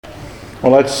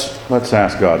Well, let's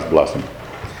ask God's blessing.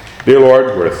 Dear Lord,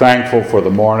 we're thankful for the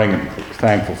morning and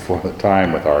thankful for the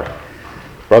time with our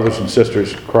brothers and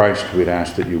sisters in Christ. We'd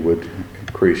ask that you would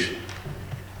increase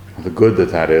the good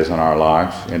that is in our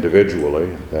lives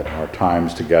individually, that our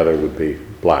times together would be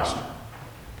blessed.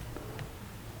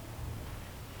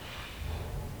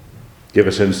 Give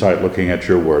us insight looking at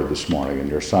your word this morning in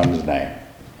your Son's name.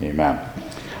 Amen.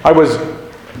 I was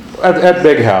at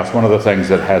Big House. One of the things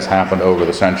that has happened over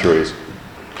the centuries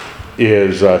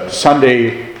is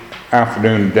Sunday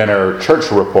afternoon dinner church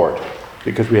report,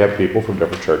 because we have people from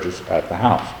different churches at the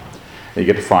house. And you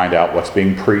get to find out what's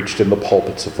being preached in the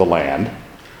pulpits of the land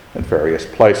in various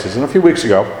places. And a few weeks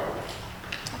ago,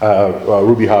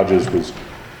 Ruby Hodges was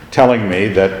telling me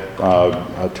that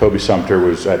Toby Sumter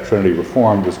was at Trinity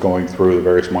Reformed, was going through the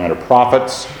various minor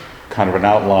prophets, kind of an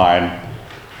outline,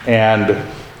 and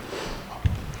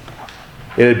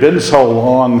it had been so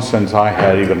long since I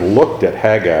had even looked at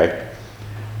Haggai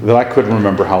that I couldn't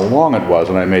remember how long it was,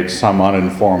 and I made some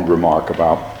uninformed remark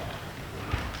about,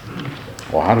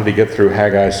 well, how did he get through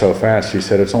Haggai so fast? He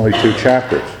said, it's only 2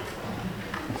 chapters.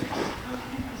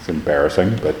 It's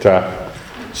embarrassing, but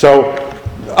so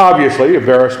obviously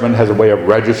embarrassment has a way of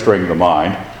registering the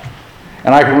mind.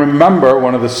 And I can remember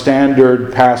one of the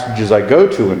standard passages I go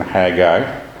to in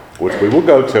Haggai, which we will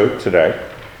go to today,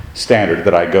 standard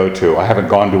that I go to. I haven't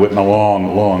gone to it in a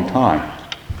long, long time.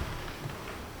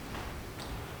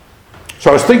 So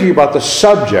I was thinking about the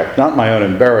subject, not my own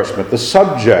embarrassment, the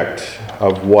subject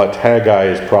of what Haggai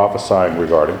is prophesying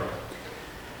regarding.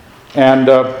 And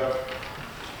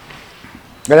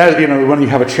as you know, when you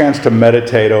have a chance to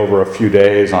meditate over a few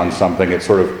days on something, it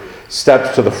sort of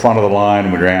steps to the front of the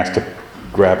line when you're asked to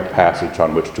grab a passage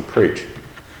on which to preach.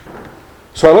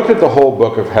 So I looked at the whole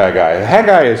book of Haggai.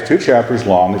 Haggai is 2 chapters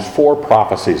long, it's 4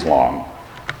 prophecies long,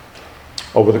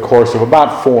 over the course of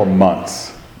about 4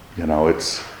 months. You know,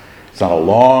 it's not a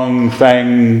long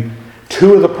thing.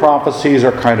 2 of the prophecies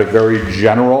are kind of very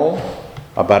general,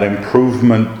 about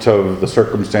improvement of the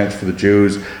circumstance for the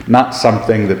Jews, not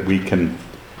something that we can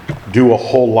do a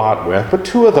whole lot with, but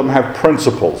 2 of them have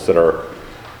principles that are,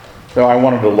 I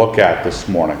wanted to look at this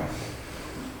morning.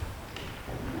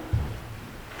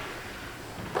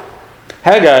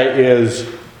 Haggai is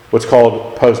what's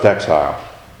called post-exile,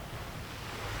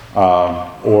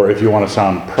 or if you want to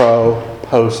sound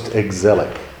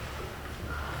post-exilic.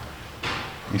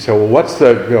 You say, well, what's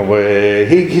the,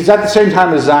 he's at the same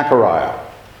time as Zechariah,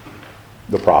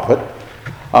 the prophet,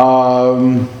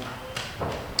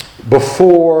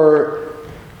 before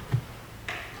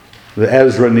the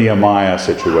Ezra-Nehemiah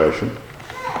situation.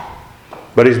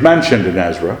 But he's mentioned in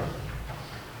Ezra.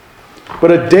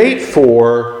 But a date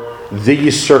for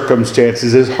these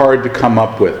circumstances is hard to come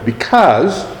up with,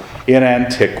 because in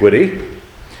antiquity,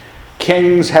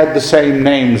 kings had the same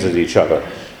names as each other.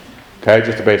 Okay,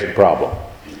 just a basic problem.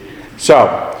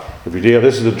 So, if you deal,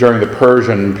 this is during the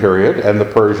Persian period, and the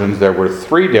Persians, there were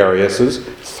 3 Dariuses,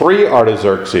 3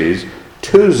 Artaxerxes,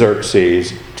 2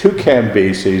 Xerxes, 2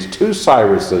 Cambyses, 2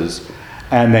 Cyruses,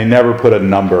 and they never put a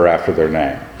number after their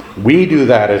name. We do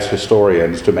that as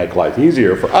historians to make life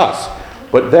easier for us,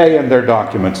 but they in their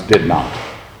documents did not.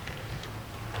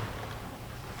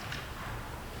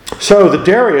 So the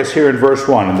Darius here in verse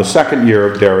 1, in the 2nd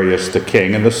year of Darius the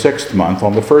king, in the 6th month,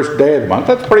 on the 1st day of the month,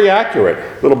 that's pretty accurate.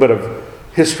 A little bit of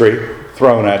history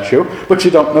thrown at you, but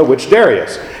you don't know which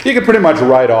Darius. You can pretty much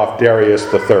write off Darius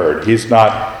the third. He's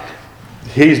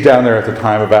down there at the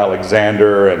time of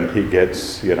Alexander, and he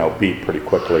gets, beat pretty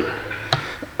quickly.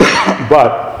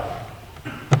 But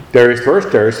Darius first,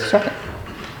 Darius the second.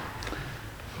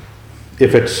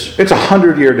 If it's a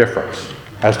 100-year difference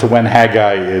as to when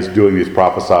Haggai is doing these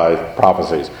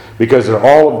prophecies, because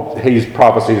all of his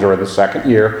prophecies are in the 2nd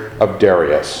year of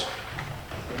Darius.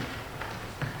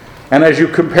 And as you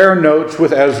compare notes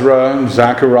with Ezra and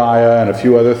Zechariah and a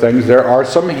few other things, there are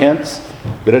some hints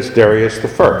that it's Darius the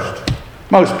first.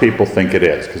 Most people think it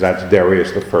is, because that's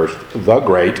Darius the first, the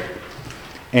Great.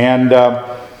 And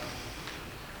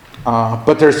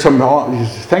but there's some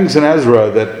things in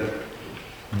Ezra that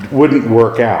wouldn't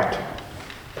work out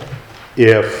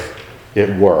if it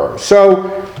were.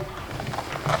 So,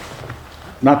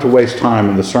 not to waste time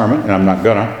in the sermon, and I'm not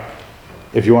gonna,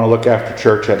 if you want to look after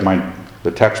church at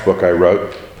the textbook I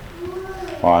wrote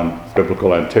on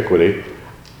biblical antiquity,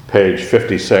 page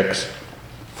 56,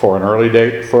 for an early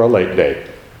date, for a late date.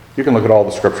 You can look at all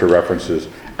the scripture references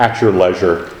at your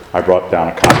leisure. I brought down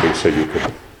a copy so you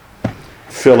could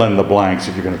fill in the blanks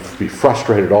if you're going to be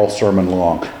frustrated all sermon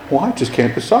long. Well, I just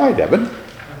can't decide, Evan.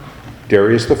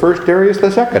 Darius the first, Darius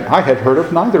the second. I had heard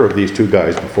of neither of these 2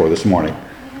 guys before this morning.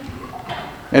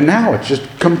 And now it just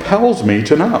compels me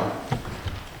to know.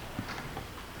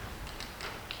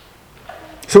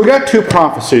 So we got two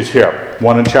prophecies here.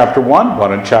 One in chapter 1,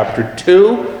 one in chapter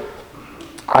 2.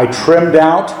 I trimmed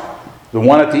out the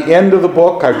one at the end of the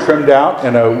book, I trimmed out,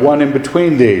 and one in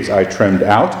between these I trimmed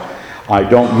out. I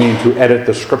don't mean to edit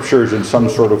the scriptures in some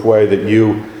sort of way that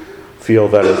you feel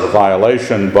that is a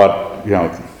violation, but,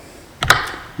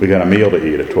 we got a meal to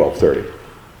eat at 12:30.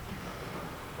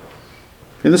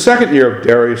 In the second year of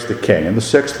Darius the king, in the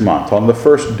 6th month, on the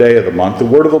first day of the month, the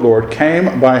word of the Lord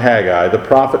came by Haggai the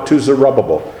prophet to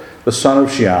Zerubbabel, the son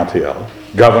of Shealtiel,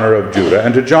 governor of Judah,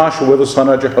 and to Joshua the son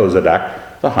of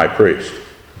Jehozadak, the high priest.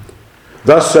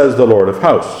 Thus says the Lord of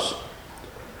hosts,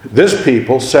 this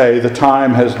people say the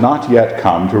time has not yet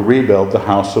come to rebuild the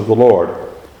house of the Lord.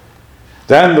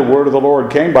 Then the word of the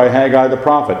Lord came by Haggai the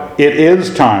prophet. It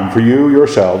is time for you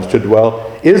yourselves to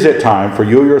dwell. Is it time for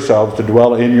you yourselves to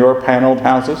dwell in your paneled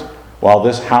houses, while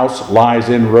this house lies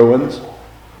in ruins?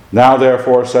 Now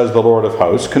therefore, says the Lord of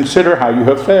hosts, consider how you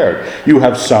have fared. You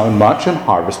have sown much and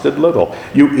harvested little.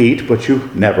 You eat, but you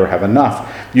never have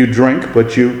enough. You drink,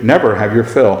 but you never have your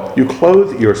fill. You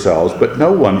clothe yourselves, but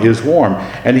no one is warm.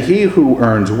 And he who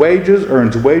earns wages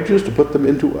to put them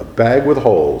into a bag with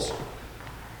holes.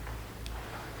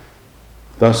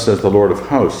 Thus says the Lord of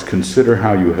hosts, consider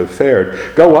how you have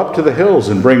fared. Go up to the hills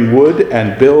and bring wood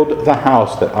and build the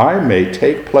house, that I may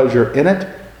take pleasure in it,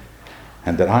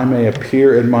 and that I may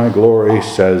appear in my glory,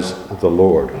 says the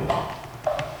Lord.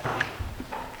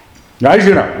 Now, as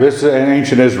you know, this in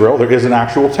ancient Israel, there is an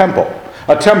actual temple.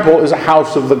 A temple is a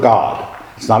house of the god.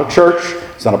 It's not a church.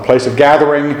 It's not a place of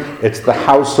gathering. It's the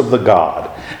house of the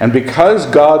god. And because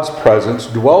God's presence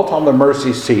dwelt on the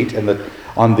mercy seat and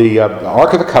on the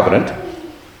Ark of the Covenant,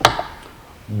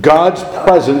 God's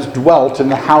presence dwelt in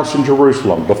the house in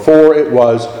Jerusalem. Before it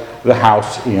was the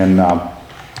house in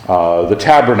the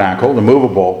tabernacle, the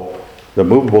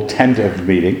movable tent of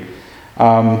meeting.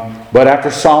 But after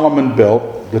Solomon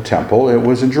built the temple, it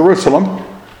was in Jerusalem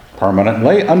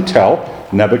permanently until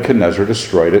Nebuchadnezzar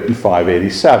destroyed it in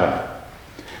 587.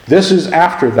 This is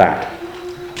after that.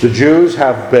 The Jews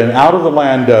have been out of the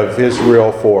land of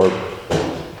Israel for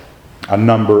a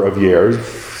number of years,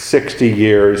 60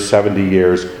 years, 70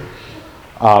 years,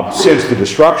 since the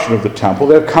destruction of the temple.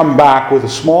 They've come back with a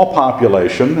small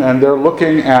population, and they're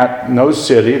looking at no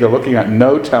city, they're looking at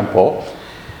no temple,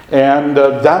 and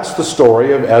that's the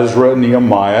story of Ezra,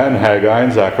 Nehemiah, and Haggai,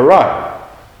 and Zechariah.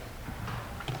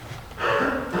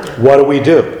 What do we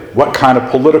do? What kind of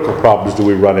political problems do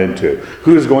we run into?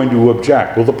 Who's going to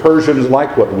object? Well, the Persians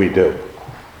like what we do.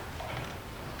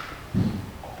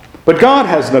 But God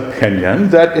has an opinion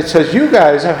that it says, you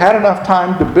guys have had enough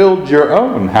time to build your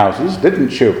own houses,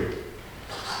 didn't you?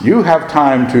 You have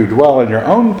time to dwell in your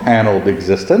own paneled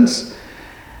existence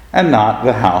and not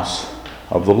the house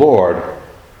of the Lord.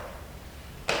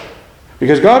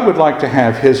 Because God would like to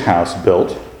have his house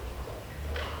built.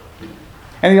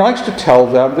 And he likes to tell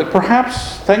them that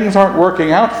perhaps things aren't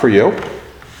working out for you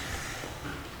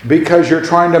because you're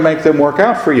trying to make them work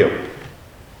out for you.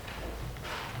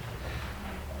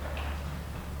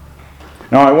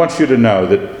 Now, I want you to know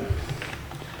that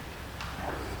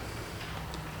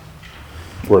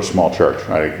we're a small church.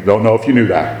 I don't know if you knew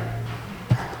that.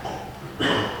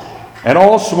 And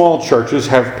all small churches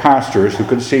have pastors who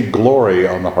can see glory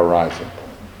on the horizon.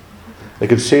 They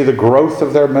can see the growth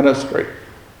of their ministry.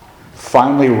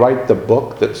 Finally write the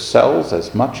book that sells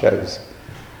as much as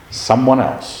someone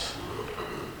else.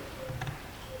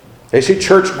 They see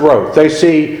church growth. They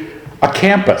see a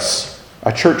campus,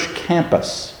 a church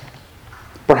campus.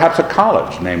 Perhaps a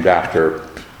college named after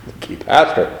the key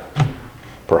pastor.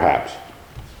 Perhaps.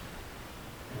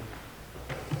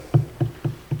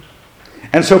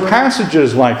 And so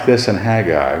passages like this in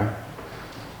Haggai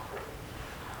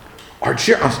are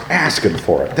just asking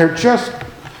for it. They're just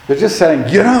saying,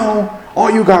 all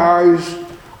you guys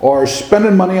are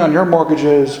spending money on your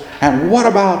mortgages, and what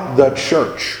about the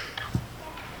church?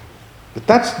 But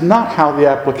that's not how the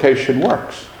application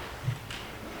works.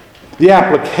 The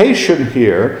application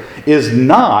here is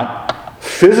not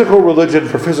physical religion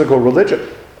for physical religion.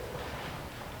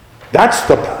 That's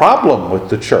the problem with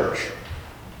the church,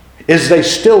 is they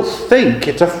still think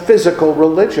it's a physical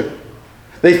religion.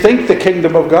 They think the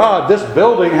kingdom of God, this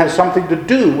building has something to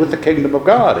do with the kingdom of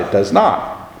God. It does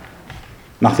not.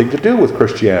 Nothing to do with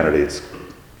Christianity.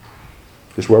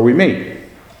 It's where we meet.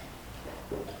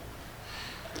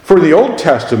 For the Old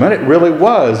Testament, it really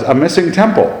was a missing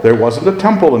temple. There wasn't a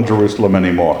temple in Jerusalem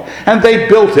anymore. And they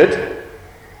built it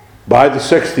by the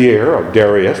 6th year of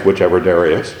Darius, whichever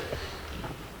Darius.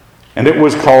 And it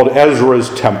was called Ezra's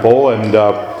temple, and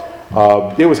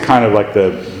It was kind of like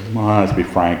let's be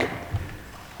frank.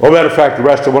 Well, matter of fact, the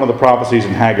rest of one of the prophecies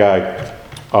in Haggai,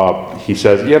 he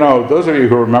says, those of you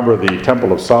who remember the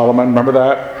Temple of Solomon, remember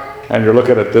that? And you're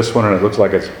looking at this one and it looks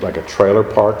like it's like a trailer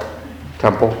park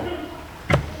temple.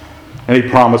 And he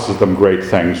promises them great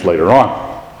things later on.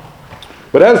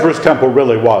 But Ezra's temple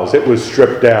really was. It was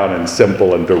stripped down and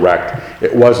simple and direct.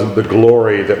 It wasn't the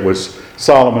glory that was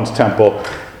Solomon's temple,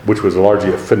 which was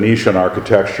largely a Phoenician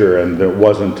architecture, and it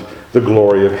wasn't the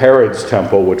glory of Herod's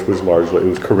temple, which was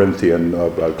largely Corinthian,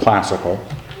 classical.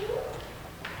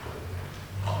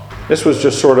 This was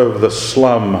just sort of the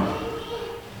slum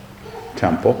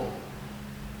temple.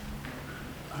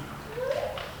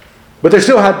 But they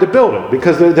still had to build it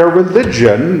because their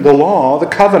religion, the law, the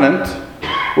covenant,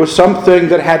 was something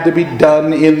that had to be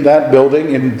done in that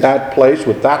building, in that place,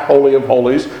 with that Holy of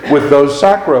Holies, with those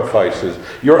sacrifices.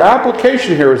 Your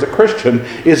application here as a Christian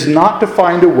is not to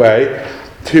find a way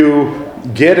to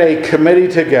get a committee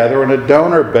together and a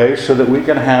donor base so that we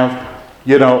can have,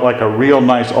 like a real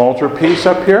nice altar piece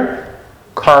up here,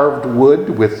 carved wood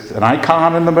with an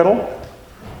icon in the middle.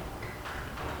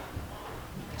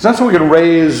 It's not so we can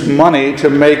raise money to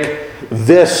make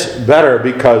this better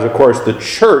because, of course, the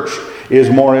church is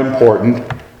more important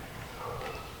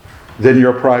than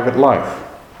your private life.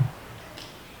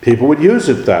 People would use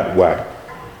it that way.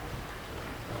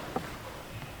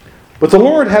 But the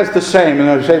Lord has the same, and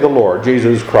I say the Lord,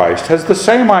 Jesus Christ, has the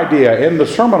same idea in the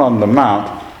Sermon on the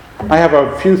Mount. I have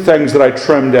a few things that I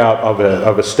trimmed out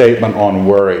of a statement on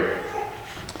worry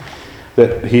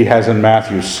that he has in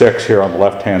Matthew 6 here on the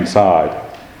left-hand side.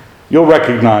 You'll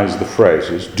recognize the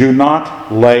phrases. Do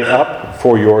not lay up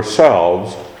for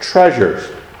yourselves treasures.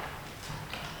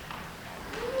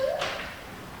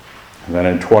 And then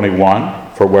in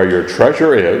 21, for where your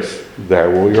treasure is, there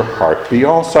will your heart be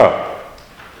also.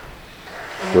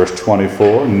 Verse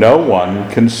 24, no one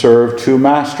can serve two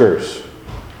masters.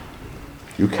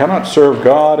 You cannot serve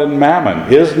God and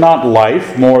mammon. Is not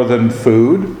life more than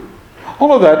food?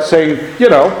 All of that saying,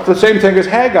 the same thing as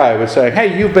Haggai was saying.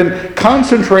 Hey, you've been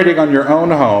concentrating on your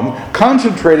own home,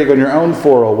 concentrating on your own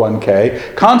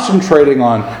 401k, concentrating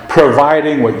on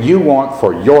providing what you want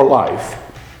for your life.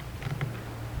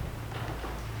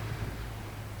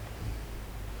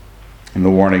 And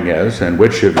the warning is, and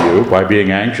which of you, by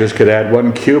being anxious, could add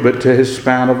 1 cubit to his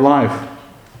span of life?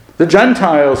 The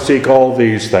Gentiles seek all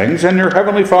these things, and your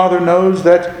heavenly Father knows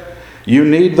that you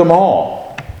need them all.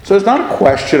 So it's not a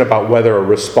question about whether a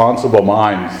responsible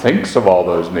mind thinks of all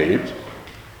those needs.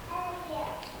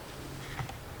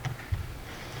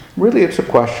 Really, it's a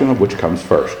question of which comes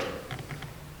first.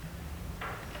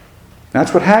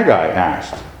 That's what Haggai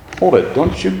asked. Hold it,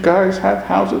 don't you guys have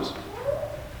houses?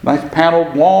 Nice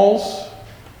paneled walls?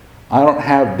 I don't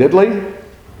have diddly?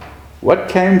 What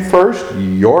came first?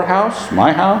 Your house?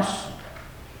 My house?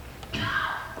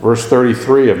 Verse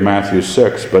 33 of Matthew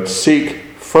 6, but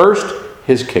seek first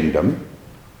his kingdom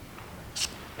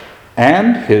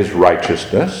and his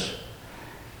righteousness,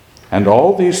 and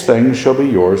all these things shall be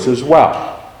yours as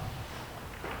well.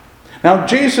 Now,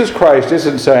 Jesus Christ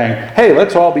isn't saying, hey,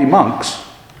 let's all be monks.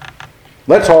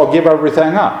 Let's all give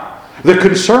everything up. The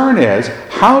concern is,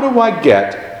 how do I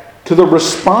get to the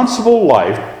responsible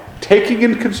life, taking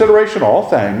into consideration all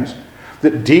things,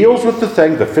 that deals with the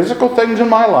physical things in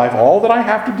my life, all that I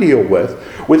have to deal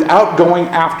with, without going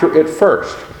after it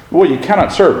first? Well, you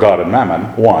cannot serve God and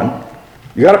mammon, one.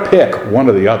 You got to pick one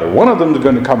or the other. One of them is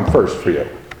going to come first for you.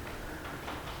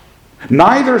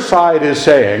 Neither side is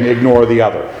saying ignore the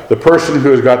other. The person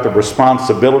who has got the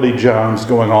responsibility Jones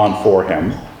going on for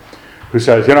him, who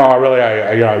says,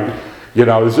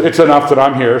 it's enough that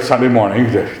I'm here Sunday morning.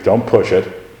 Don't push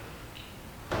it.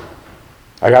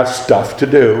 I got stuff to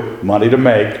do, money to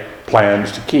make,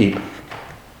 plans to keep.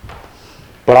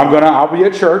 But I'll be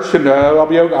at church and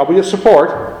I'll be a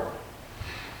support.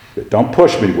 Don't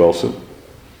push me, Wilson.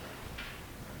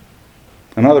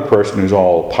 Another person who's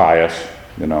all pious,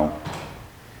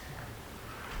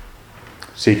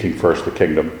 seeking first the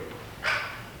kingdom.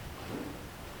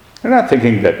 They're not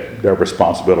thinking that their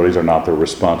responsibilities are not their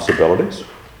responsibilities.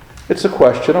 It's a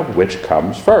question of which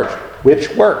comes first,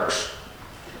 which works.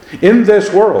 In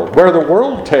this world, where the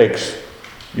world takes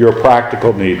your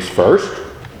practical needs first,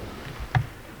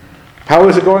 how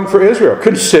is it going for Israel?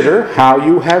 Consider how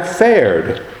you have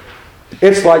fared.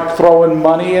 It's like throwing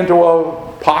money into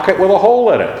a pocket with a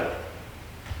hole in it.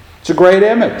 It's a great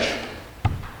image.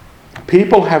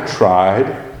 People have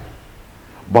tried,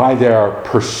 by their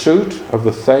pursuit of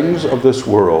the things of this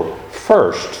world,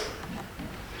 first,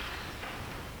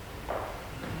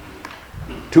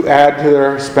 to add to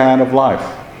their span of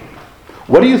life.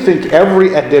 What do you think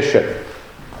every addition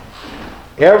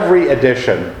every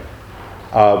edition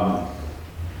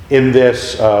in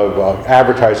this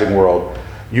advertising world,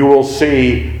 you will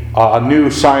see a new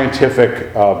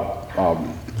scientific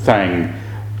thing.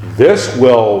 This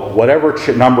will, whatever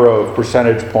number of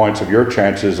percentage points of your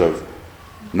chances of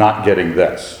not getting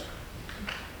this.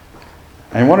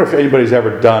 I wonder if anybody's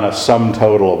ever done a sum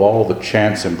total of all the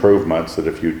chance improvements that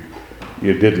if you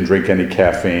didn't drink any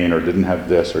caffeine or didn't have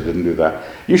this or didn't do that,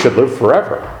 you should live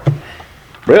forever.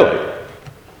 Really.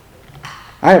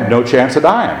 I have no chance of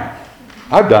dying.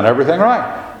 I've done everything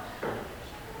right.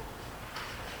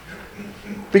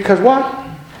 Because what?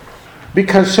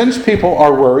 Because since people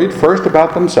are worried first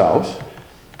about themselves,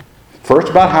 first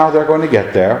about how they're going to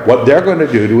get there, what they're going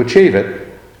to do to achieve it,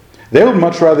 they would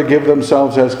much rather give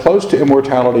themselves as close to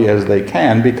immortality as they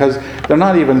can, because they're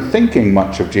not even thinking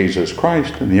much of Jesus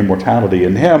Christ and the immortality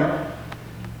in Him,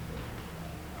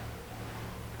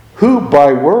 who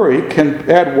by worry can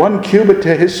add 1 cubit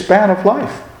to his span of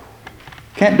life.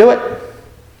 Can't do it.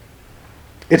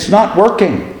 It's not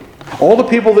working. All the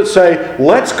people that say,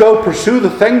 let's go pursue the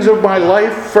things of my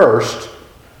life first,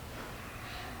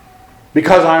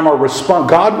 because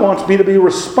God wants me to be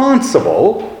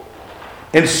responsible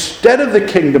instead of the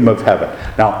kingdom of heaven.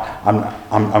 Now,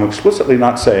 I'm explicitly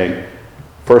not saying,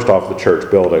 first off, the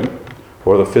church building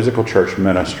or the physical church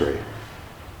ministry.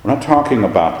 We're not talking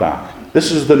about that.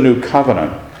 This is the new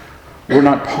covenant. We're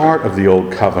not part of the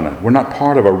old covenant. We're not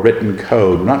part of a written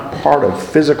code. We're not part of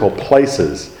physical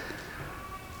places.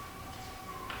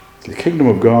 The kingdom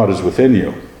of God is within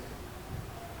you.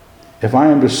 If I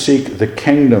am to seek the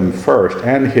kingdom first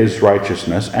and His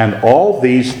righteousness, and all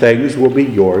these things will be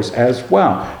yours as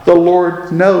well. The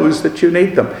Lord knows that you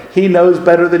need them. He knows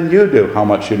better than you do how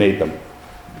much you need them.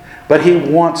 But He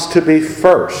wants to be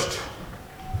first.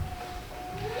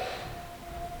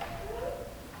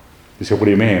 You say, what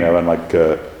do you mean?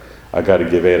 I got to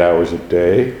give 8 hours a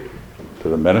day to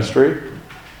the ministry?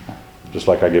 Just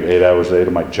like I give 8 hours a day to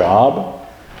my job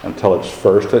until it's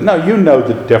first? No, you know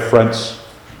the difference.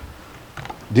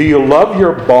 Do you love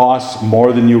your boss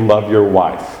more than you love your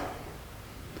wife?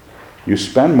 You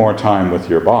spend more time with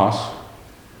your boss,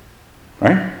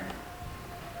 right?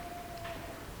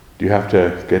 Do you have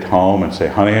to get home and say,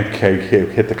 honey, okay,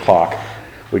 hit the clock.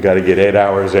 We got to get 8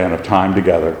 hours in of time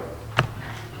together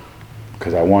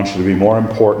because I want you to be more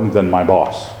important than my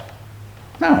boss?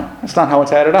 No, that's not how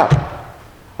it's added up.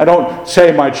 I don't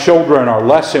say my children are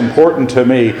less important to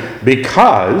me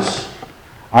because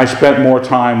I spent more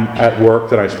time at work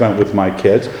than I spent with my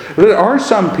kids. There are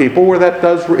some people where that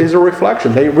is a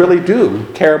reflection. They really do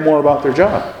care more about their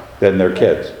job than their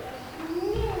kids.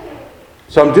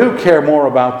 Some do care more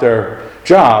about their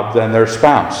job than their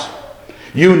spouse.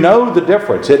 You know the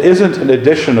difference. It isn't an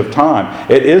addition of time.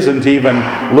 It isn't even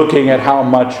looking at how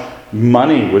much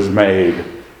money was made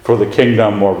for the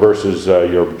kingdom or versus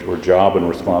your job and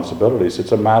responsibilities.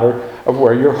 It's a matter of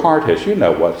where your heart is. You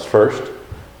know what's first.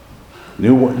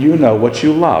 You know what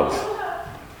you love.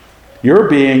 You're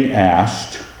being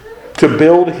asked to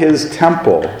build His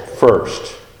temple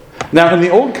first. Now, in the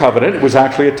Old Covenant, it was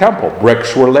actually a temple.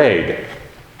 Bricks were laid.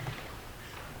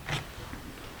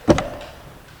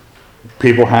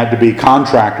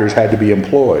 Contractors had to be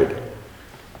employed.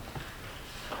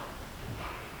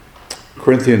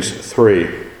 Corinthians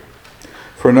 3.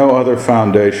 For no other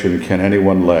foundation can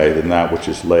anyone lay than that which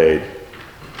is laid,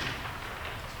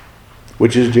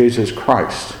 which is Jesus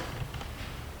Christ.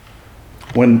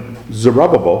 When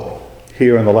Zerubbabel,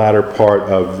 here in the latter part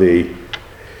of the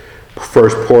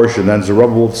first portion, then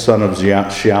Zerubbabel the son of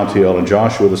Shealtiel and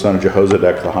Joshua the son of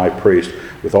Jehozadak the high priest,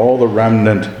 with all the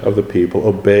remnant of the people,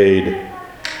 obeyed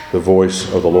the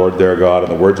voice of the Lord their God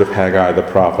and the words of Haggai the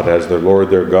prophet, as the Lord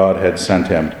their God had sent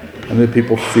him. And the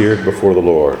people feared before the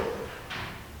Lord.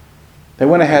 They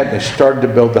went ahead and they started to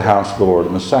build the house of the Lord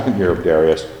in the second year of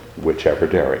Darius, whichever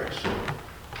Darius.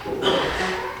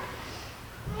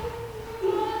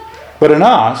 But in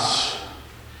us,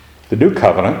 the new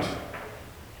covenant,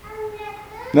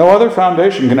 no other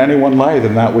foundation can anyone lay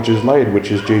than that which is laid, which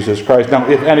is Jesus Christ. Now,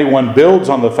 if anyone builds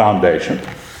on the foundation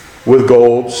with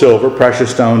gold, silver,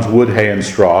 precious stones, wood, hay, and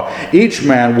straw, each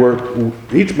man's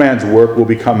work will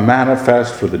become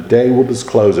manifest, for the day will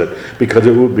disclose it, because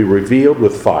it will be revealed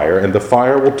with fire, and the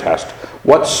fire will test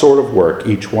what sort of work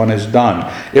each one has done.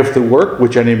 If the work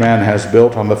which any man has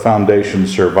built on the foundation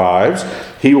survives,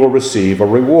 he will receive a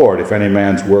reward. If any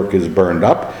man's work is burned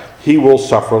up, he will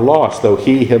suffer loss, though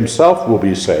he himself will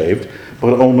be saved,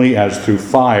 but only as through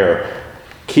fire.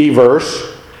 Key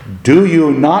verse, do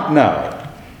you not know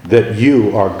that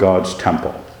you are God's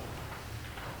temple,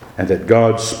 and that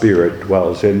God's Spirit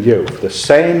dwells in you. The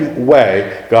same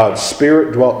way God's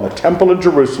Spirit dwelt in the temple in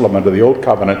Jerusalem under the Old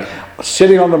Covenant,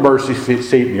 sitting on the mercy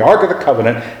seat in the Ark of the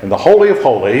Covenant in the Holy of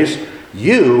Holies,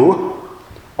 you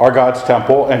are God's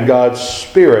temple and God's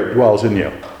Spirit dwells in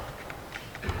you.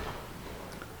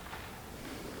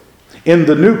 In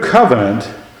the New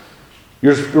Covenant,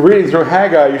 you're reading through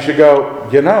Haggai, you should go,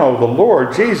 the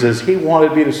Lord Jesus, He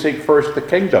wanted me to seek first the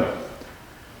kingdom.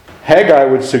 Haggai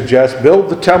would suggest,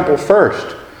 build the temple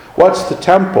first. What's the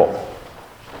temple?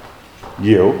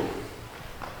 You,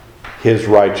 His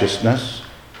righteousness,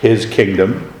 His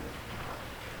kingdom.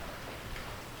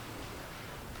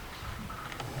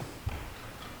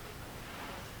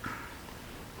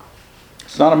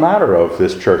 It's not a matter of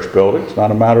this church building. It's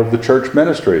not a matter of the church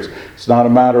ministries. It's not a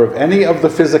matter of any of the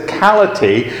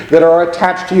physicality that are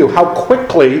attached to you. How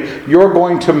quickly you're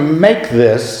going to make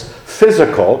this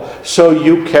physical so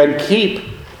you can keep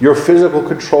your physical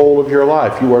control of your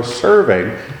life. You are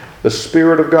serving the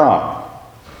Spirit of God.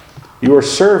 You are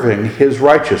serving His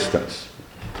righteousness.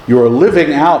 You are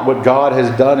living out what God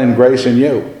has done in grace in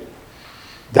you.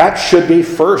 That should be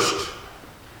first.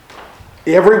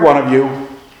 Every one of you,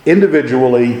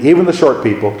 individually, even the short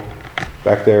people,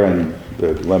 back there in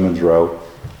the Lemons Row,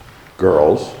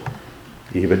 girls,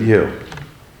 even you.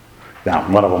 Now,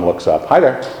 one of them looks up. Hi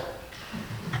there.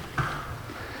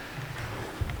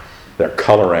 They're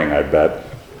coloring, I bet.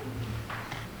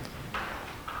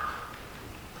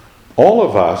 All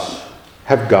of us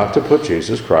have got to put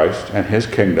Jesus Christ and His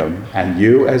kingdom and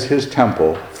you as His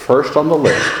temple first on the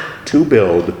list to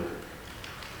build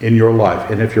in your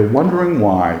life. And if you're wondering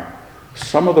why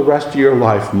some of the rest of your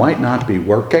life might not be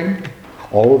working,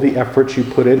 all of the efforts you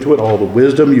put into it, all the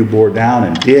wisdom you bore down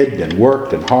and did and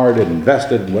worked and hard and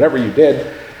invested and whatever you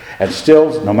did, and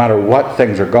still, no matter what,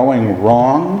 things are going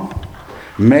wrong,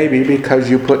 maybe because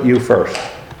you put you first.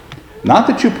 Not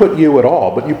that you put you at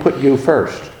all, but you put you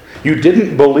first. You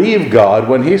didn't believe God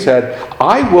when He said,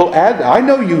 I will add, I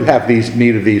know you have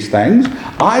need of these things.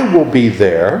 I will be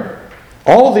there.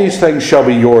 All these things shall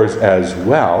be yours as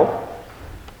well.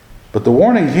 But the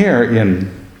warning here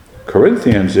in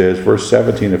Corinthians is, verse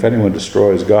 17, if anyone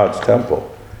destroys God's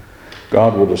temple,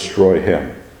 God will destroy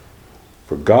him.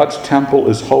 For God's temple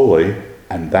is holy,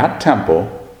 and that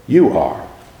temple you are.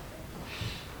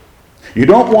 You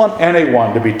don't want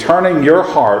anyone to be turning your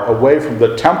heart away from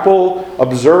the temple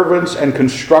observance and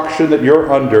construction that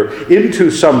you're under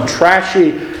into some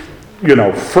trashy,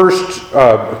 first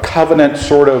covenant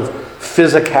sort of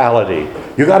physicality.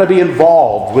 You got to be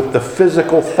involved with the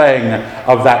physical thing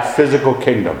of that physical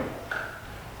kingdom.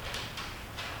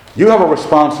 You have a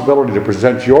responsibility to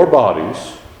present your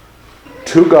bodies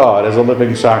to God as a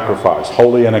living sacrifice,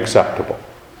 holy and acceptable.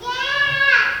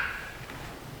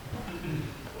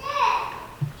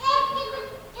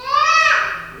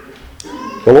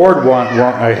 The Lord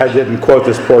I didn't quote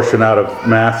this portion out of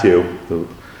Matthew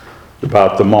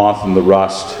about the moth and the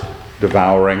rust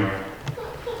devouring.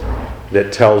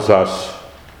 That tells us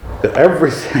that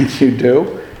everything you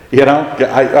do, I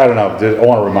don't know, I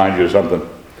want to remind you of something.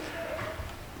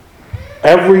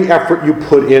 Every effort you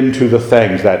put into the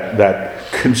things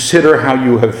that consider how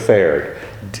you have fared,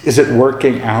 is it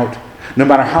working out? No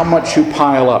matter how much you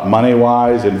pile up,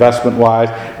 money-wise, investment-wise,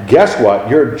 guess what?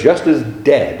 You're just as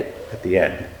dead at the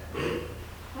end.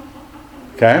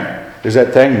 Okay? There's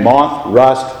that thing, moth,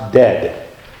 rust, dead.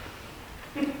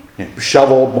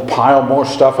 Shovel, pile more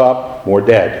stuff up, more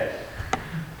dead.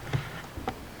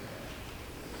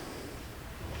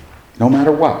 No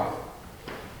matter what.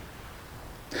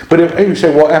 But if you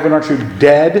say, well, Evan, aren't you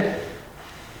dead?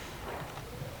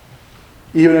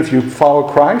 Even if you follow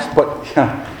Christ? But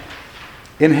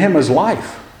in Him is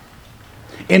life.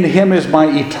 In Him is my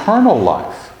eternal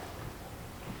life.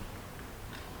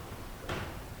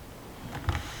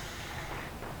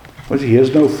 He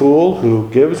is no fool who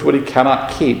gives what he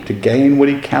cannot keep to gain what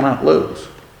he cannot lose.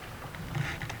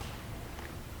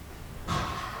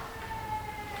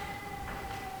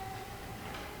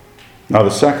 Now, the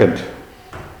second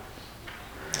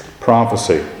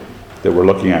prophecy that we're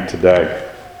looking at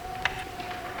today.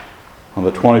 On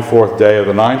the 24th day of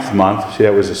the 9th month, see,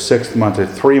 that was the 6th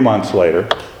month, 3 months later,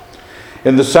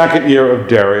 in the 2nd year of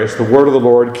Darius, the word of the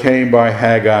Lord came by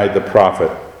Haggai the prophet.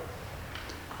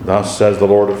 Thus says the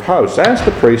Lord of hosts, ask the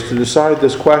priest to decide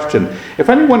this question. If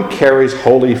anyone carries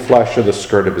holy flesh in the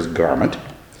skirt of his garment,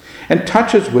 and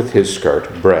touches with his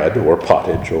skirt bread or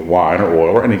pottage or wine or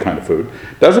oil or any kind of food,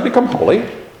 does it become holy?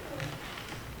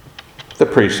 The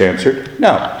priest answered,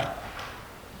 no.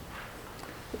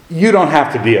 You don't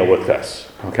have to deal with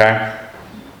this, okay?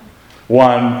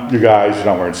 One, you guys, you're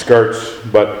not wearing skirts,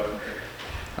 but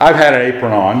I've had an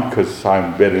apron on because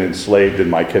I've been enslaved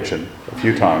in my kitchen a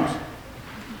few times.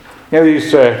 You know,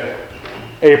 these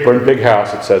apron, big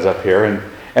house it says up here,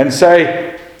 and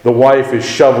say the wife is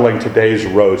shoveling today's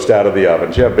roast out of the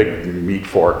oven. She has a big meat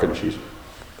fork and she's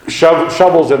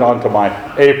shovels it onto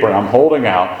my apron I'm holding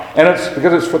out, and it's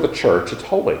because it's for the church, it's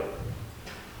holy.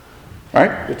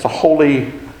 Right? It's a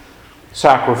holy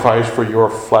sacrifice for your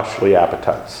fleshly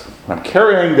appetites. I'm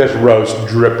carrying this roast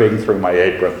dripping through my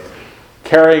apron,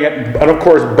 carrying it, and of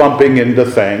course bumping into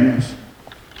things.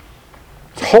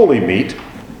 It's holy meat.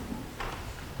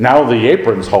 Now the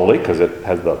apron's holy because it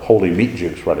has the holy meat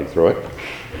juice running through it.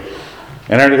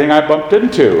 And everything I bumped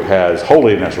into has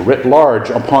holiness writ large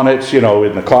upon it,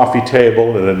 in the coffee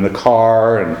table and in the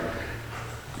car, and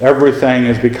everything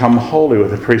has become holy.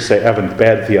 With the priests say, Evan,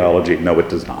 bad theology. No, it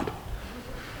does not.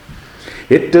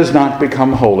 It does not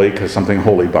become holy because something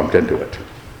holy bumped into it.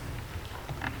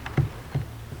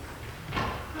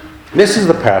 This is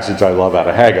the passage I love out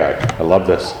of Haggai. I love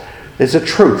this. It's a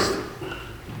truth.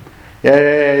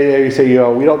 Yeah. You say,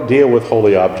 we don't deal with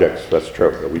holy objects. That's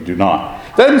true. We do not.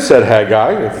 Then said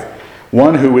Haggai, if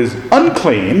one who is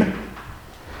unclean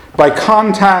by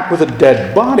contact with a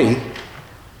dead body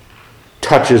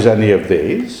touches any of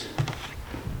these,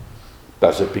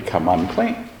 does it become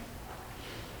unclean? And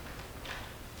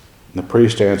the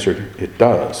priest answered, it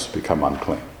does become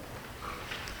unclean.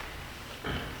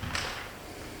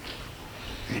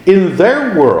 In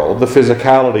their world, the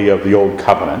physicality of the Old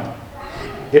Covenant,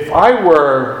 if I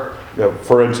were,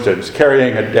 for instance,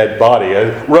 carrying a dead body,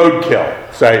 a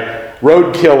roadkill, say,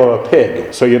 roadkill of a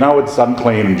pig, so it's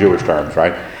unclean in Jewish terms,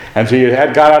 right? And so you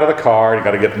got out of the car, you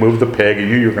got to move the pig, and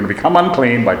you're going to become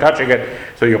unclean by touching it.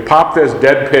 So you pop this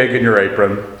dead pig in your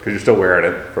apron, because you're still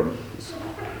wearing it from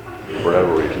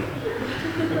whatever reason.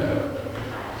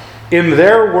 In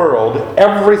their world,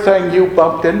 everything you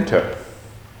bumped into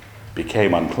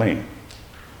became unclean.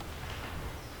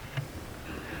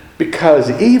 Because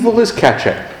evil is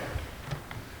catching.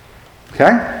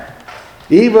 Okay?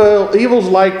 Evil's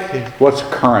like what's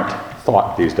current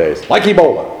thought these days, like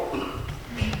Ebola.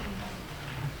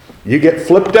 You get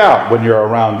flipped out when you're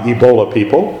around Ebola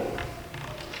people.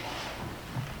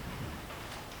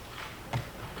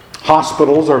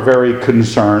 Hospitals are very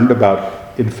concerned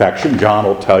about infection. John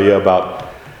will tell you about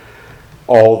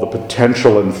all the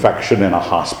potential infection in a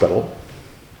hospital.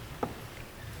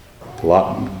 A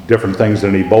lot of different things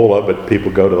than Ebola, but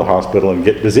people go to the hospital and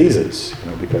get diseases,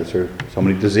 because there are so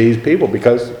many diseased people,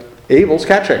 because evil's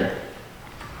catching.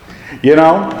 They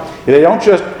don't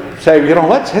just say,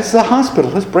 it's the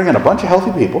hospital, let's bring in a bunch of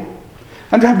healthy people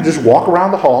and have them just walk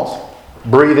around the halls,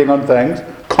 breathing on things,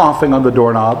 coughing on the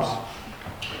doorknobs.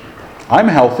 I'm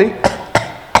healthy.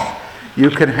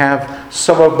 You can have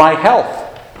some of my health.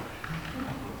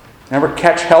 Ever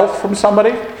catch health from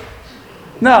somebody?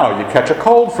 No, you catch a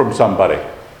cold from somebody.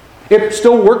 It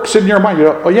still works in your mind.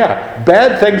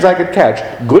 Bad things I could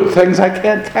catch, good things I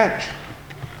can't catch.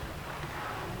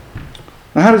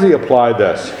 Now, how does he apply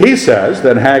this? He says,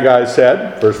 then Haggai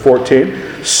said, verse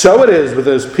 14, so it is with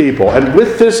this people and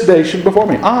with this nation before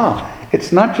me.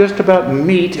 It's not just about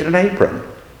meat in an apron.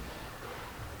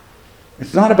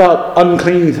 It's not about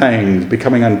unclean things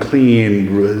becoming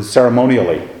unclean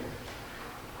ceremonially.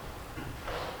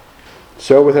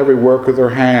 So with every work of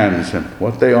their hands, and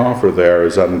what they offer there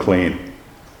is unclean.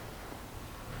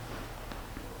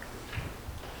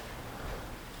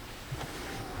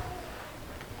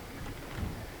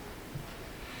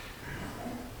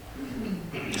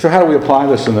 So how do we apply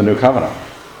this in the New Covenant?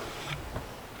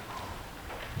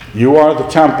 You are the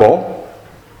temple.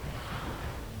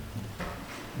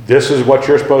 This is what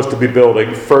you're supposed to be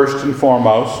building first and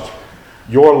foremost.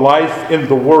 Your life in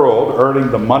the world, earning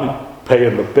the money,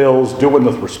 paying the bills, doing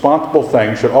the responsible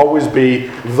things, should always be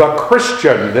the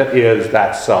Christian that is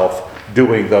that self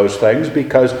doing those things,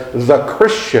 because the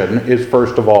Christian is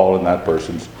first of all in that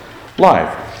person's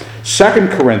life. 2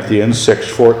 Corinthians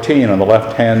 6:14 on the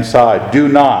left-hand side, do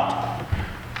not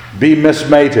be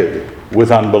mismated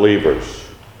with unbelievers.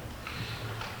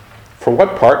 For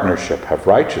what partnership have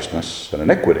righteousness and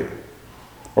iniquity?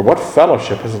 Or what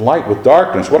fellowship has light with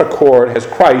darkness? What accord has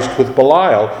Christ with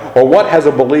Belial? Or what has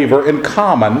a believer in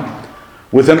common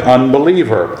with an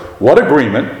unbeliever? What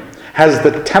agreement has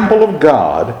the temple of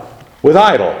God with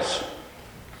idols?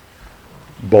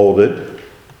 Bolded,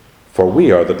 for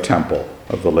we are the temple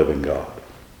of the living God.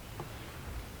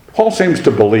 Paul seems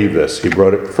to believe this. He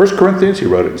wrote it in 1 Corinthians, he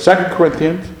wrote it in 2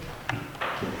 Corinthians.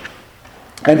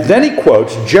 And then he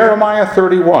quotes Jeremiah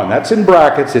 31. That's in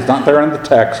brackets, it's not there in the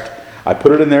text. I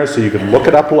put it in there so you can look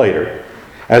it up later.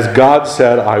 As God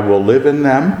said, I will live in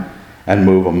them, and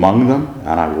move among them,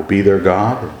 and I will be their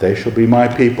God, and they shall be my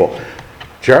people.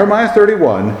 Jeremiah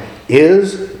 31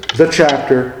 is the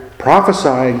chapter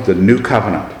prophesying the new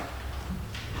covenant.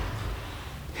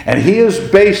 And he is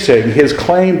basing his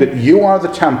claim that you are the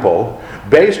temple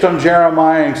based on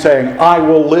Jeremiah and saying, I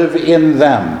will live in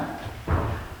them,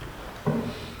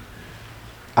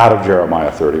 out of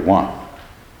Jeremiah 31.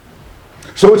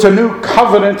 So it's a new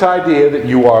covenant idea that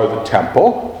you are the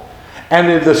temple. And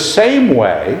in the same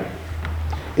way,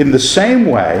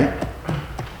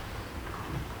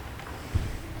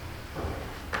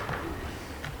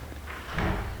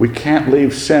 we can't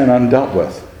leave sin undealt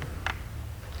with.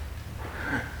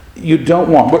 You don't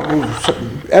want...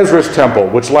 Ezra's temple,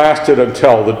 which lasted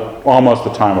until almost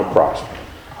the time of Christ.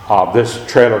 This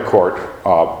trailer court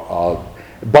bothered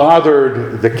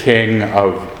the king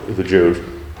of the Jews,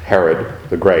 Herod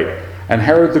the Great. And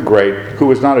Herod the Great, who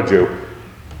was not a Jew,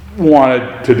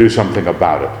 wanted to do something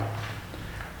about it.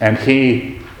 And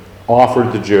he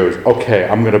offered the Jews, okay,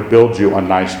 I'm going to build you a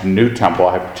nice new temple.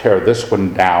 I have to tear this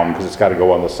one down because it's got to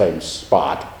go on the same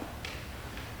spot.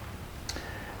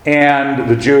 And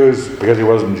the Jews, because he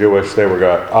wasn't Jewish, they were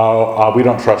going, we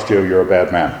don't trust you, you're a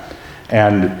bad man.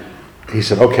 And he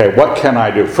said, okay, what can I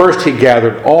do? First, he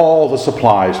gathered all the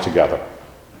supplies together.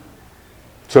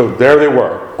 So there they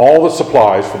were, all the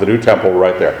supplies for the new temple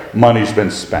right there. Money's been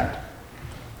spent.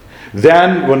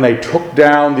 Then, when they took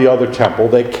down the other temple,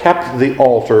 they kept the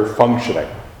altar functioning.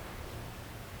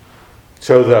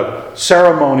 So the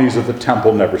ceremonies of the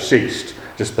temple never ceased,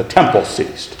 just the temple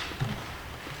ceased.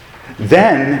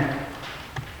 Then,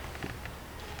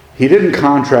 he didn't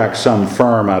contract some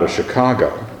firm out of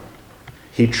Chicago.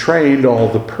 He trained all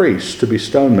the priests to be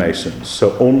stonemasons,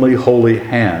 so only holy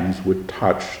hands would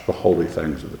touch the holy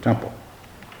things of the temple.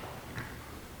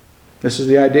 This is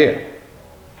the idea.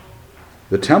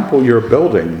 The temple you're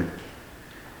building,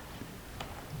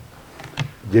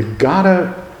 you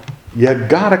gotta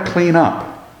clean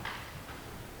up.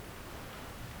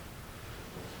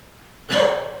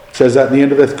 It says that in the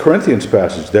end of the Corinthians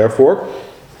passage. Therefore,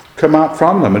 come out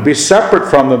from them and be separate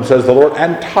from them, says the Lord,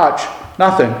 and touch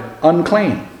nothing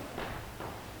unclean.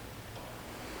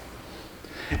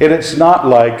 And it's not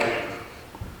like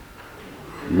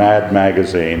Mad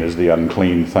Magazine is the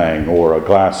unclean thing, or a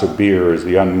glass of beer is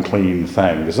the unclean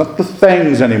thing. It's not the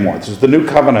things anymore. This is the new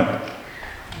covenant.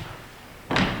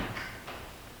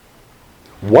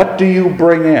 What do you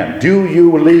bring in? Do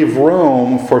you leave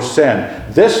room for sin?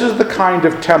 This is the kind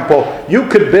of temple. You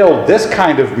could build this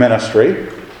kind of ministry.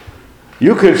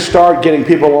 You could start getting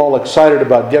people all excited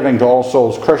about giving to All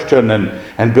Souls Christian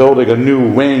and building a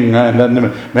new wing, and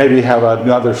then maybe have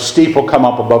another steeple come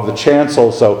up above the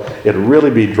chancel so it'd really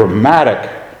be dramatic.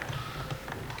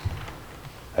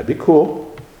 That'd be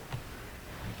cool.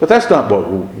 But that's not what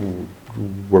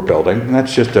we're building.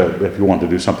 That's just if you want to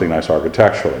do something nice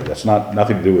architecturally. That's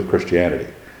nothing to do with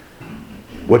Christianity.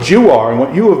 What you are and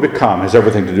what you have become has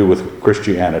everything to do with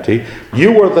Christianity.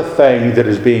 You are the thing that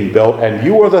is being built, and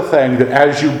you are the thing that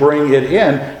as you bring it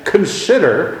in,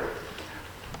 consider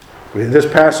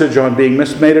this passage on being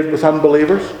mismated with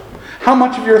unbelievers. How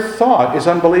much of your thought is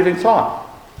unbelieving thought?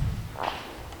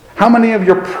 How many of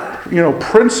your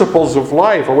principles of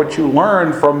life are what you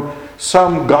learn from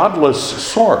some godless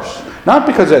source? Not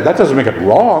because that doesn't make it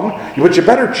wrong, but you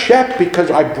better check,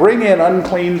 because I bring in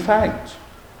unclean things.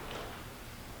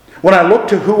 When I look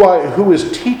to who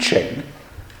is teaching,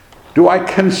 do I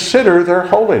consider their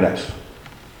holiness?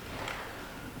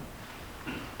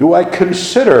 Do I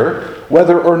consider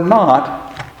whether or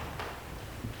not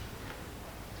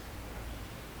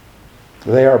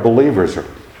they are believers?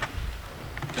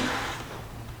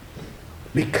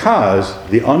 Because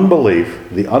the unbelief,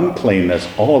 the uncleanness,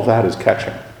 all of that is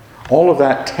catching. All of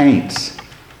that taints.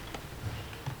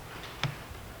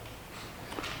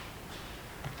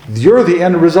 You're the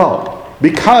end result.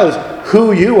 Because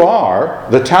who you are,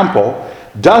 the temple,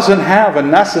 doesn't have a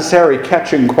necessary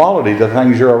catching quality to the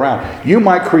things you're around. You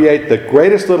might create the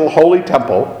greatest little holy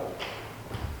temple,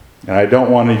 and I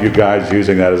don't want you guys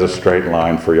using that as a straight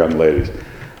line for young ladies.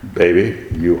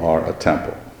 Baby, you are a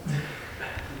temple.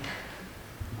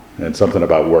 And something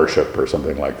about worship or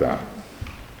something like that.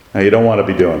 Now, you don't want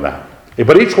to be doing that.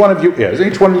 But each one of you is.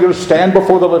 Each one of you will stand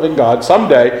before the living God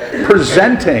someday,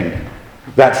 presenting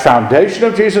that foundation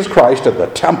of Jesus Christ and the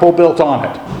temple built on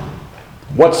it.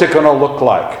 What's it going to look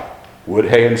like? Wood,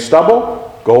 hay, and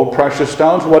stubble? Gold, precious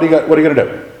stones? What are you going to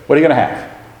do? What are you going to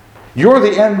have? You're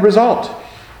the end result.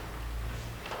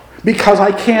 Because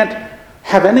I can't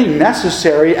have any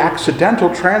necessary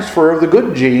accidental transfer of the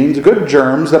good genes, good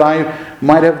germs that I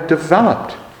might have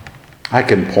developed. I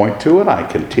can point to it, I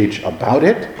can teach about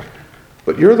it,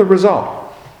 but you're the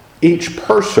result. Each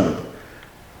person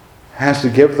has to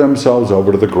give themselves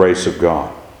over to the grace of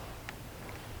God.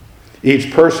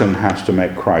 Each person has to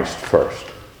make Christ first.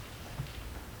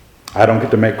 I don't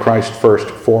get to make Christ first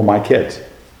for my kids.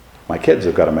 My kids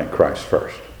have got to make Christ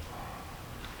first.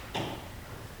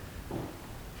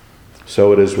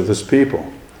 So it is with this people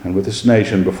and with this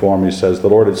nation before me, says the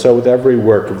Lord, and so with every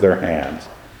work of their hands,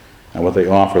 and what they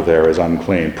offer there is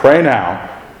unclean. Pray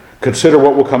now, consider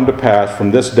what will come to pass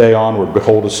from this day onward.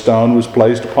 Behold, a stone was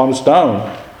placed upon a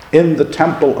stone in the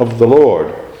temple of the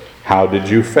Lord. How did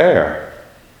you fare?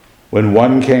 When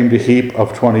one came to heap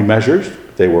of 20 measures,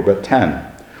 they were but 10.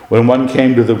 When one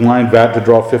came to the wine vat to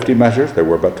draw 50 measures, there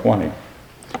were but 20.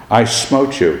 I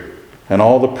smote you, and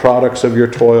all the products of your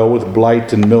toil with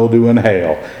blight and mildew and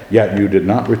hail. Yet you did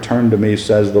not return to me,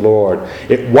 says the Lord.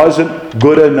 It wasn't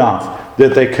good enough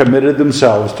that they committed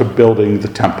themselves to building the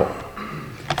temple.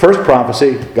 First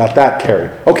prophecy, got that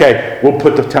carried. Okay, we'll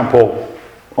put the temple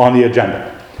on the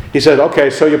agenda. He said, okay,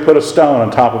 so you put a stone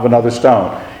on top of another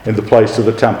stone in the place of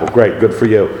the temple. Great, good for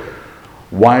you.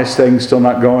 Why is things still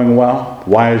not going well?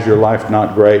 Why is your life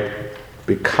not great?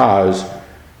 Because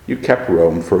you kept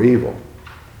room for evil.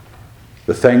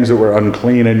 The things that were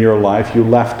unclean in your life, you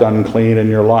left unclean in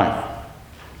your life.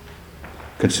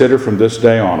 Consider from this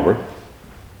day onward,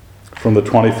 from the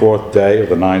 24th day of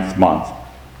the 9th month,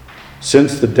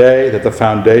 since the day that the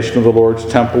foundation of the Lord's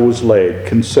temple was laid,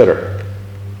 consider,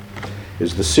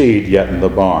 is the seed yet in the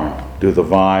barn? Do the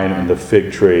vine and the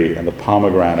fig tree and the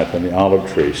pomegranate and the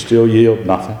olive tree still yield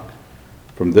nothing?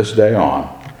 From this day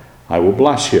on, I will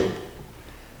bless you.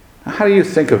 Now, how do you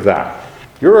think of that?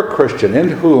 You're a Christian in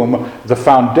whom the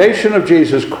foundation of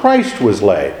Jesus Christ was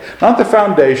laid, not the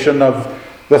foundation of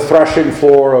the threshing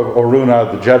floor of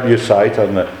Orunah the Jebusite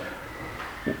on the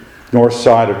north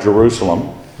side of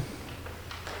Jerusalem.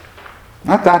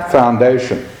 Not that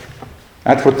foundation.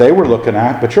 That's what they were looking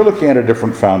at, but you're looking at a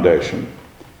different foundation.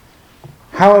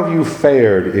 How have you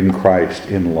fared in Christ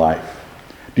in life?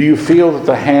 Do you feel that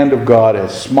the hand of God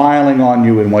is smiling on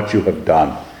you in what you have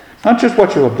done? Not just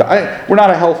what you have done. We're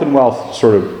not a health and wealth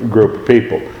sort of group of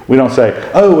people. We don't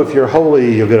say, oh, if you're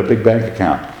holy, you'll get a big bank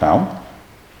account. No.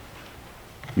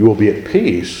 You will be at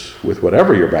peace with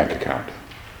whatever your bank account.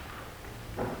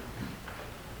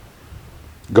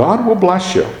 God will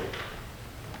bless you.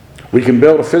 We can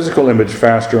build a physical image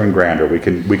faster and grander. We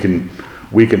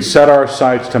can set our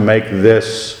sights to make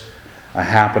this a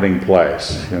happening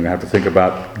place. You're going to have to think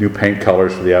about new paint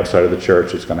colors for the outside of the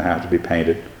church. It's going to have to be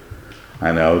painted.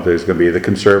 I know there's going to be the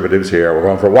conservatives here. We're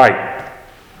going for white.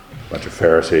 Bunch of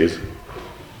Pharisees,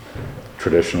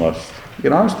 traditionalists. I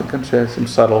was thinking some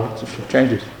subtle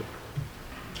changes.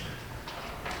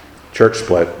 Church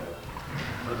split.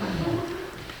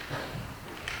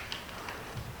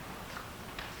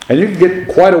 And you can get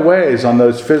quite a ways on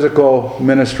those physical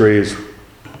ministries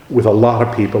with a lot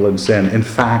of people in sin. In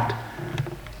fact,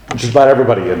 just about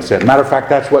everybody in sin. Matter of fact,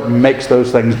 that's what makes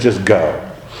those things just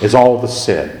go, is all the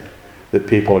sin. That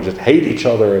people just hate each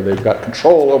other and they've got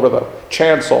control over the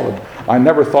chancel. And I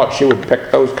never thought she would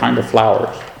pick those kind of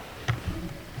flowers.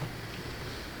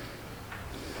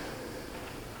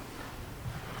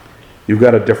 You've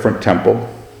got a different temple.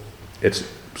 It's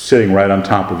sitting right on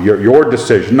top of your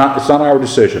decision. It's not our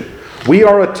decision. We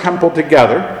are a temple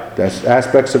together. There's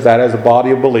aspects of that as a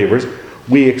body of believers.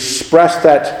 We express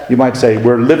that, you might say,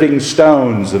 we're living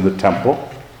stones in the temple.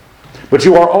 But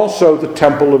you are also the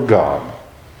temple of God.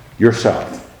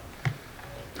 Yourself.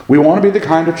 We want to be the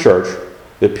kind of church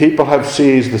that people have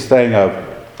seized this thing of,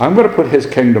 I'm going to put his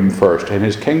kingdom first, and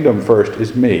his kingdom first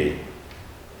is me.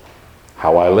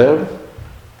 How I live,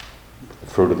 the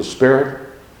fruit of the Spirit,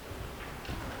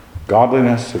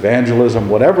 godliness, evangelism,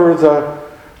 whatever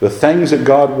the things that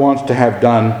God wants to have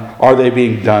done, are they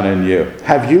being done in you?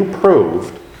 Have you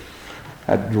proved,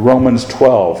 at Romans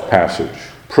 12 passage,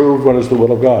 prove what is the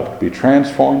will of God. Be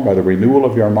transformed by the renewal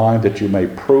of your mind that you may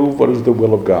prove what is the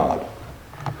will of God.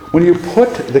 When you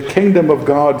put the kingdom of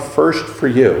God first for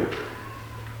you,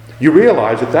 you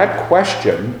realize that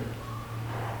question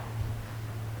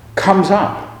comes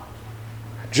up.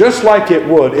 Just like it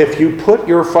would if you put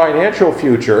your financial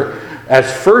future as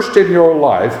first in your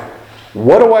life.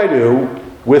 What do I do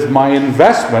with my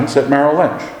investments at Merrill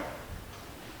Lynch?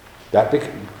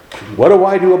 What do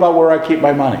I do about where I keep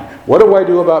my money? What do I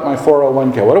do about my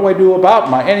 401k? What do I do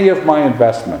about any of my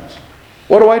investments?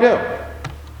 What do I do?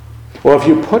 Well, if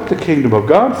you put the kingdom of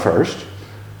God first,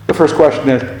 the first question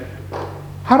is,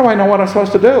 how do I know what I'm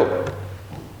supposed to do?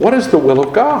 What is the will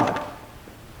of God?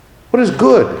 What is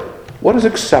good? What is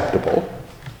acceptable?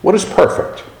 What is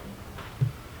perfect?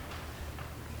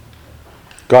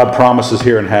 God promises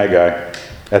here in Haggai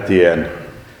at the end.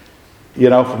 You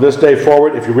know, from this day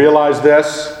forward, if you realize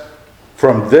this,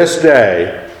 from this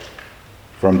day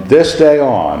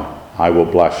on, I will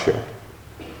bless you.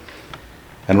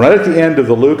 And right at the end of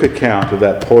the Luke account of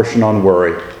that portion on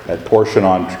worry, that portion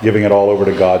on giving it all over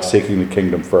to God, seeking the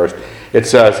kingdom first, it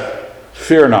says,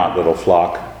 "Fear not, little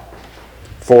flock,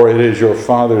 for it is your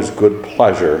Father's good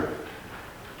pleasure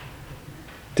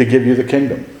to give you the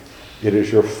kingdom." It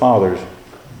is your Father's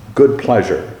good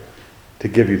pleasure to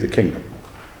give you the kingdom.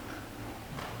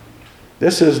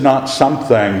 This is not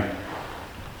something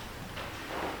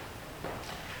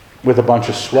with a bunch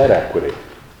of sweat equity.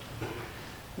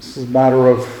 This is a matter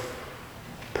of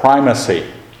primacy.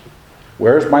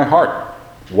 Where's my heart?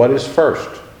 What is first?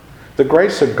 The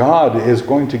grace of God is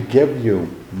going to give you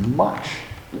much.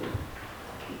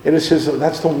 It is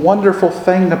that's the wonderful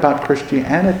thing about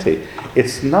Christianity.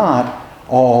 It's not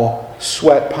all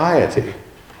sweat piety.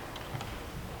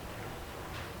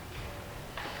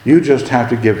 You just have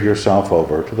to give yourself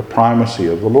over to the primacy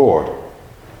of the Lord.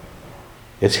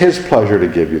 It's His pleasure to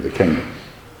give you the kingdom.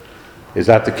 Is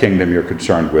that the kingdom you're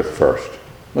concerned with first?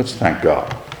 Let's thank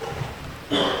God.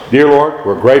 Dear Lord,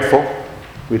 we're grateful.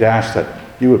 We'd ask that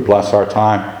you would bless our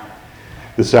time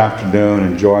this afternoon,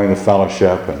 enjoying the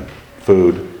fellowship and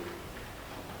food.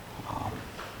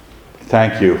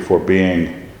 Thank you for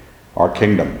being our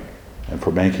kingdom and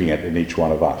for making it in each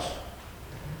one of us.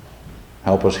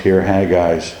 Help us hear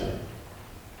Haggai's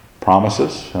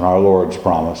promises and our Lord's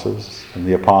promises and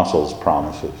the apostles'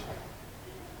 promises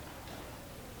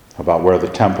about where the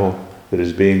temple that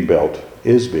is being built.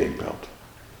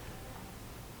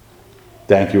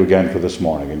 Thank you again for this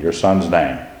morning. In your Son's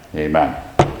name, amen.